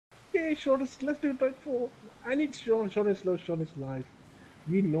Okay, shortest. Let's do that for. I need shortest low, shortest life.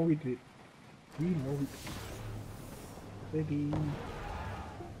 We know it. We know it. Ready.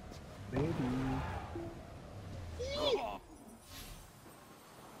 Ready.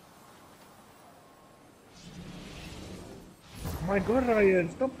 My God, Ryan!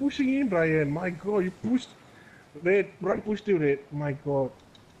 Stop pushing him, Ryan. My God, you pushed. Red, right push to red. My God.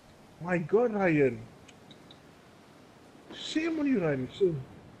 My God, Ryan. Shame on you, Ryan. Shame.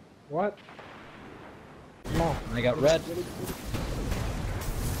 What? No. I got red.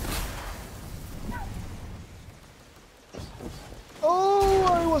 Oh,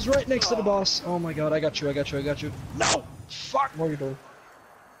 I was right next to the boss. Oh my God, I got you, I got you, I got you. No! Fuck! What are you doing?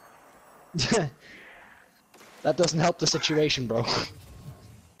 That doesn't help the situation, bro.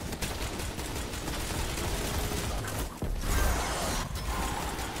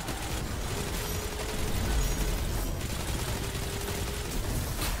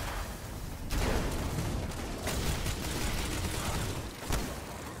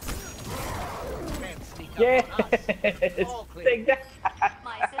 Yes! Take that!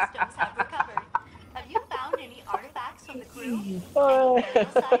 My systems have recovered. Have you found any artifacts from the crew? Oh. Any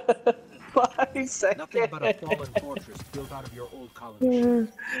burial sites? 5 seconds! Nothing but a fallen fortress built out of your old colony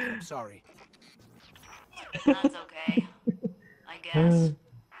ship. I'm sorry. That's okay. I guess.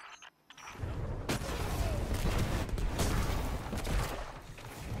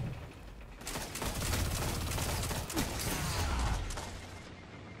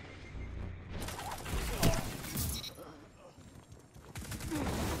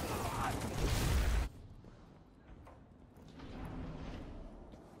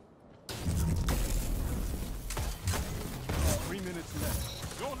 3 minutes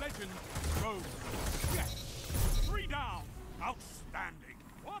left. Your legend grows. Yes. 3 down. Outstanding.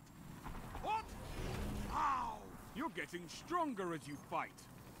 What? What? Ow! You're getting stronger as you fight.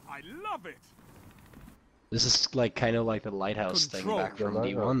 I love it. This is like kind of like the lighthouse Control. thing back from The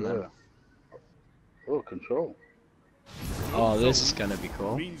D1 then. lighthouse, Oh, control. Oh, this is gonna be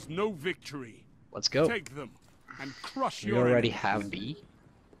cool. Means no victory. Let's go. Take them and crush We your already enemies. have B.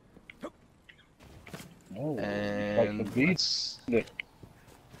 Oh, And like the beat. let's- Yeah.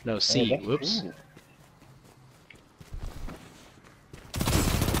 no, Oh, C. that's Whoops. cool.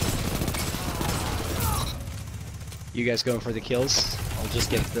 You guys going for the kills? I'll just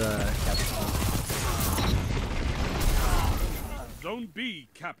get the capture. Zone B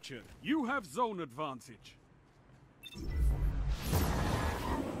captured. You have zone advantage.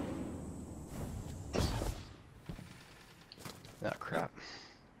 Oh crap.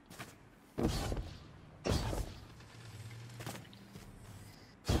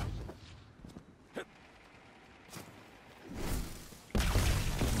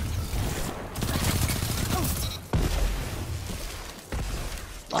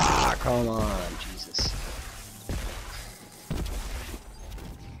 Ah, come on, Jesus.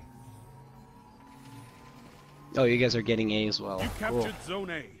 Oh, you guys are getting A as well. You Cool. captured Zone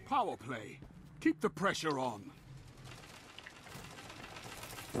A. Power play. Keep the pressure on.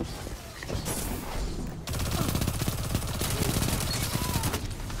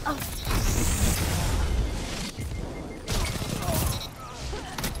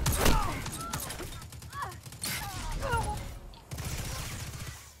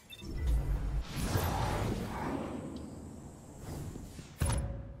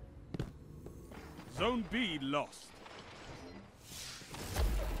 Zone B lost.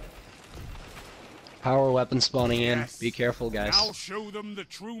 Power weapon spawning in. Yes. Be careful, Now guys. show them the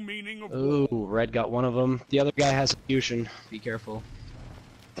true meaning of Ooh, war. red got one of them. The other guy has a fusion. Be careful.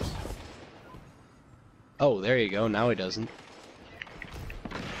 Oh, there you go. Now he doesn't.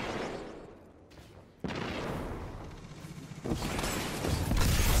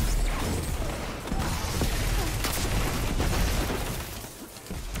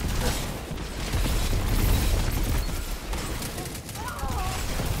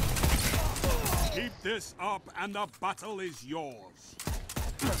 Keep this up and the battle is yours.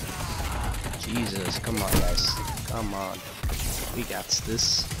 Jesus, come on, guys. Come on. We got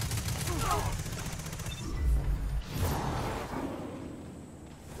this.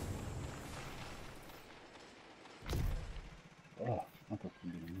 Oh, I thought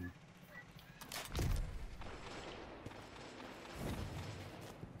you didn't know.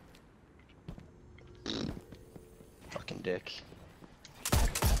 Fucking dick.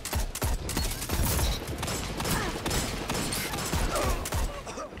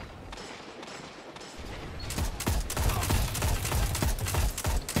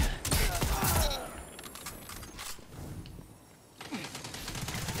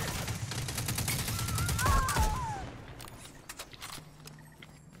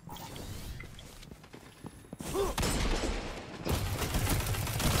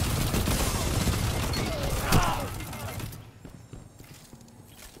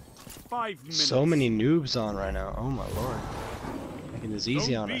 5 minutes. So many noobs on right now. Oh my lord. Making this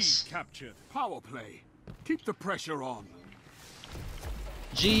easy Zone on B us. captured. Power play. Keep the pressure on.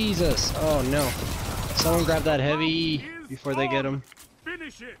 Jesus! Oh no. Someone grab that heavy before they get him.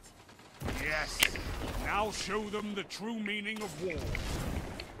 Finish it. Yes. Now show them the true meaning of war.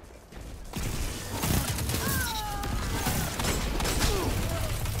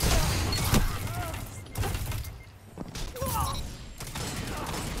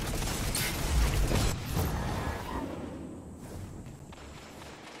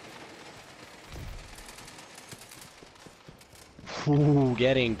 Ooh,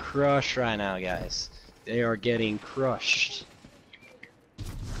 getting crushed right now, guys. They are getting crushed.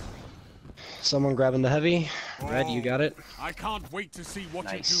 Someone grabbing the heavy. Red, you got it? I can't wait to see what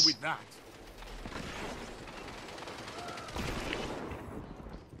Nice. you do with that.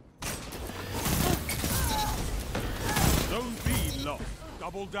 Zone B lost.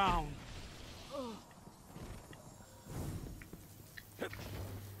 Double down.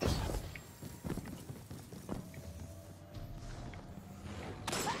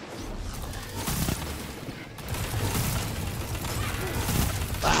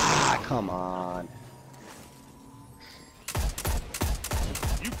 Ah, come on.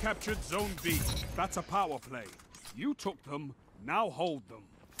 You captured Zone B. That's a power play. You took them, now hold them.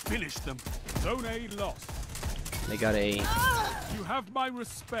 Finish them. Zone A lost. They got a... You have my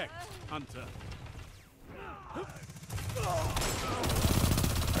respect, Hunter.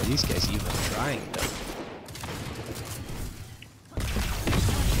 Are these guys even trying though?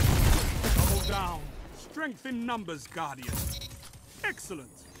 Double down. Strength in numbers, Guardian. Excellent.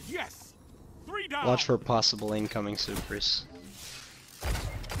 Yes. 3 down. Watch for possible incoming supers.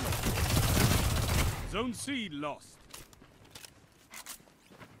 Zone C lost.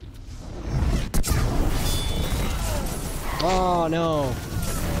 Oh no!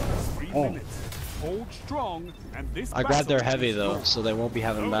 3 minutes. Hold strong, and this I grabbed their battle heavy is though, yours. so they won't be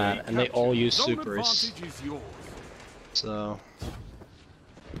having Zone A that, and they all captured. use Zone supers. advantage is yours. So...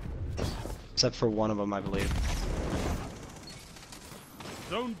 Except for one of them, I believe.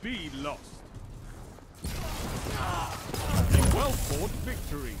 Zone B lost. A well-fought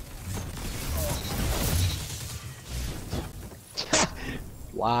victory.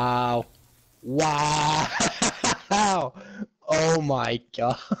 Wow. Wow. Oh my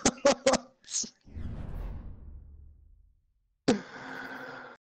god.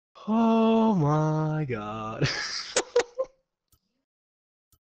 Oh my god.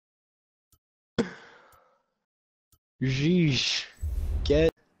 Jeez.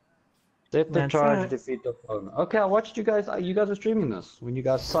 Get... Set the That's charge, right. defeat the opponent. Okay, I watched you guys. You guys were streaming this when you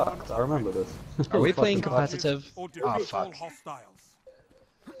guys sucked. I remember this. Are we playing Fucking competitive? Or Oh defeat all fuck. hostiles.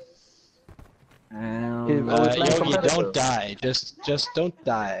 Are we playing Yogi, competitive? don't die. Just don't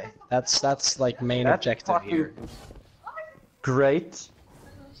die. That's like main That's objective fucking here. Great.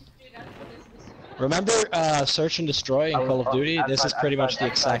 Remember Search and Destroy in Call of Duty? This is pretty much the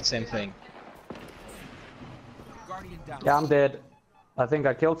exact same thing. Guardian down. Yeah, I'm dead. I think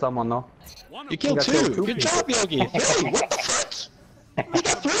I killed someone though. One You of killed I killed two! two Good people. job, Yogi! Hey, what the fuck? We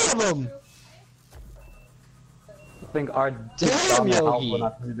got 3 of them! I think Art Damn, just down the help Yogi. when I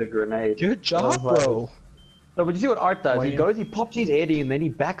threw the grenade. Good job, I was like- bro! No, but you see what Art does? Why He you- goes, he pops his head in, then he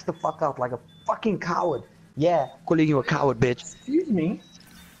backs the fuck out like a fucking coward. Yeah, calling you a coward, bitch. Excuse me.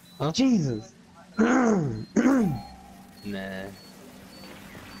 Huh? Jesus. Nah.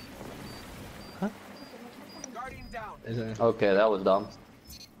 Guardian down. Okay, that was dumb.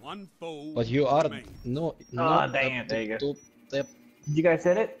 one foe But you are... remains. No, no... Ah, dang it, there you go. Yep. Did you guys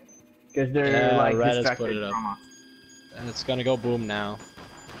hit it? Because they're Yeah, like Red has distracted put it up. from us. And it's gonna go boom now.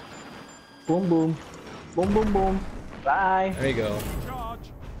 Boom, boom. Boom, boom, boom. Bye. There you go. Charge.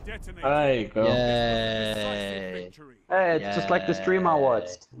 Detonate. There you go. Decisive Yay! victory. Hey, it's just like the stream I Yeah.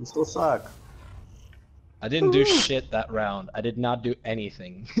 watched. You still suck. I didn't do shit that round. I did not do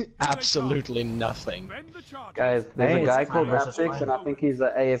anything. Absolutely nothing. Bend the charges. Guys, there's Hey, a guy it's called fine versus Rapsix, fine. and I think he's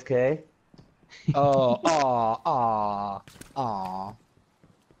a AFK. Oh, aw.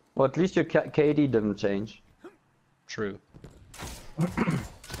 Well, at least your KD didn't change. True.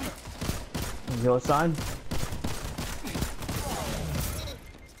 Your side.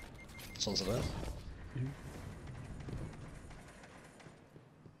 It's also that.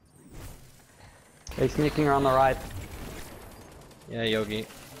 He's sneaking around the right. Yeah, Yogi.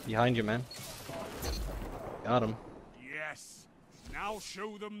 Behind you, man. Got him. Yes. Now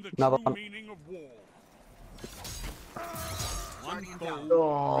show them the Another true one. meaning of war. One Guardian foe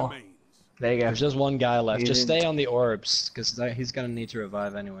Oh. remains. There you go. There's just one guy left. Just He's stay on the orbs, because he's gonna need to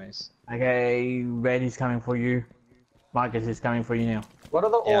revive anyways. Okay, Red is coming for you. Marcus is coming for you now. What are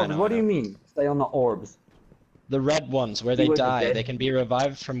the Yeah, I orbs? know, What I do you know. mean? Stay on the orbs. The red ones, where they were die, dead. they can be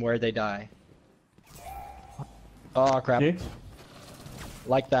revived from where they die. Oh crap. You?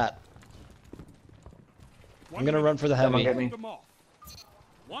 Like that. I'm gonna run for the Someone heavy. get me.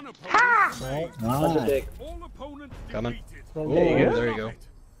 One opponent remains. Such a dick. All opponents Coming. defeated. Oh, There you go. there you go.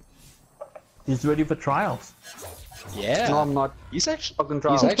 He's ready for trials. Yeah. No, I'm not. He's actually Fucking he's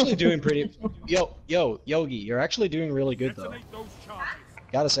trial. actually doing pretty. Yogi, you're actually doing really good though. Detonate those charges.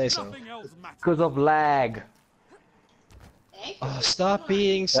 Gotta say so. Nothing else matters. Because of lag. Oh, stop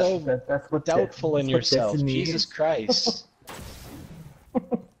being so That's what doubtful in that's what yourself. destiny Jesus is. Christ. Jeg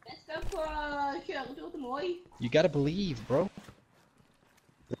skal på kjøretur til Moi. You gotta believe, bro.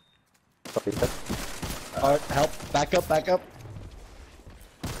 Alright, help. Back up, back up.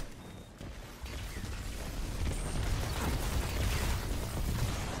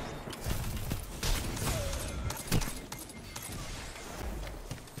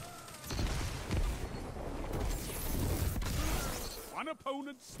 One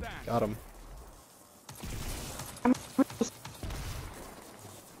opponent stands. Got him.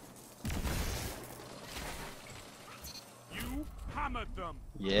 You hammered them.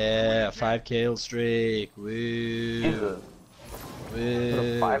 Yeah, 5 kill streak. Woo. Jesus.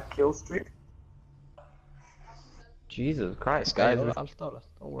 Woo. 5 kill streak? Jesus Christ, Guys, guys. don't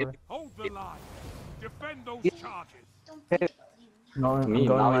worry. Hold the line. Defend those charges. No, I'm Me,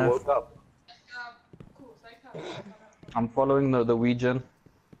 going now you left. woke up. I'm following the Ouijan.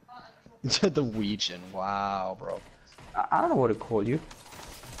 The Ouijan. Wow, bro. I don't know what to call you.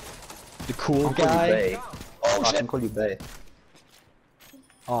 The cool I'll call you guy. Bay. Oh I shit. can call you Bay.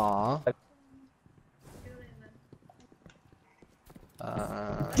 Aw.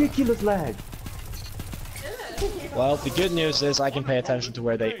 Ridiculous lag. Well, the good news is I can pay attention to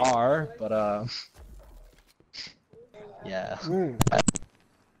where they are, but yeah.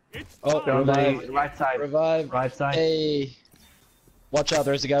 It's Oh, time. On the revive, right side. revive. Right side. Hey, watch out!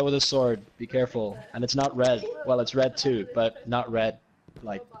 There's a guy with a sword. Be careful. And it's not red. Well, it's red too, but not red.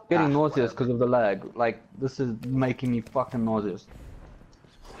 Like Getting nauseous because of the lag. Like, this is making me fucking nauseous.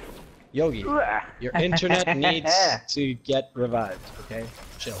 Yogi, your internet needs to get revived. Okay,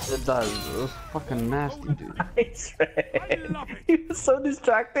 chill. It does. It was fucking nasty, dude. Nice, I love it. He was so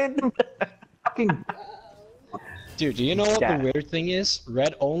distracted. Fucking. Dude, do you know what Yeah. the weird thing is?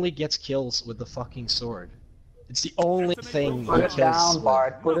 Red only gets kills with the fucking sword. It's the only thing Put he it kills down, with.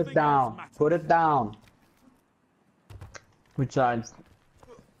 Bart. Put it down. Put it down. Which side?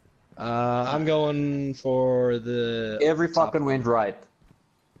 I'm going for the Every top. fucking went right.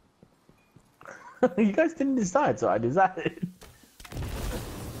 You guys didn't decide, so I decided.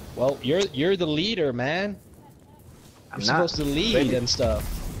 Well, you're the leader, man. You're I'm supposed to lead Maybe. and stuff.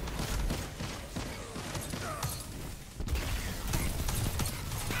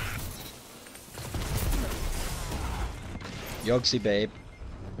 Yogsy, babe,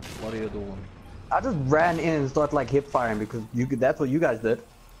 what are you doing? I just ran in and started like hip firing because you could, that's what you guys did.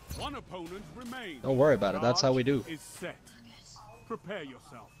 One opponent remains. Don't worry about it. That's how we do. Is set. Prepare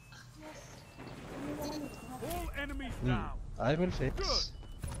yourself. All enemies down. I will fix.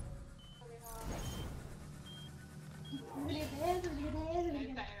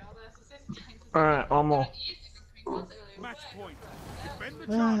 Alright, one more. Match point. Defend the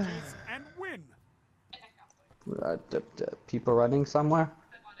charges and win. People running somewhere?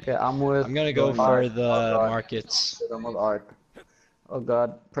 Okay, I'm with. I'm gonna go with for Art. the Oh, God. markets. I'm with Art. Oh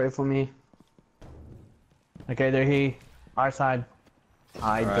god, pray for me. Okay, they're here. Our side.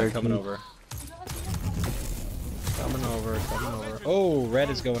 I Alright, coming over. Coming over, coming over. Oh, red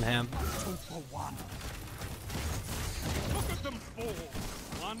is going ham. Two for one. Look at them fall.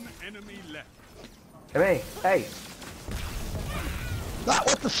 One enemy left. Hey, hey. Ah,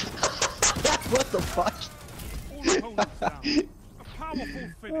 what the what the fuck? All opponents down. A powerful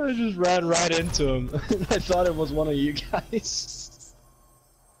I finish. just ran right into him. I thought it was one of you guys.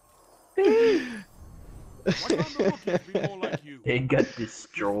 Why can't the rookies be more like you? They got Thinking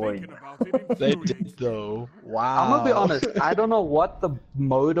destroyed. about it They infuriates did though. Wow. I'm gonna be honest, I don't know what the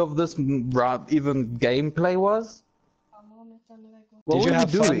mode of this even gameplay was. What Did you were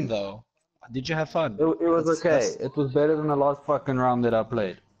have fun doing? though? Did you have fun? It was That's- okay. that's- It was better than the last fucking round that I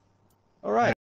played. All right.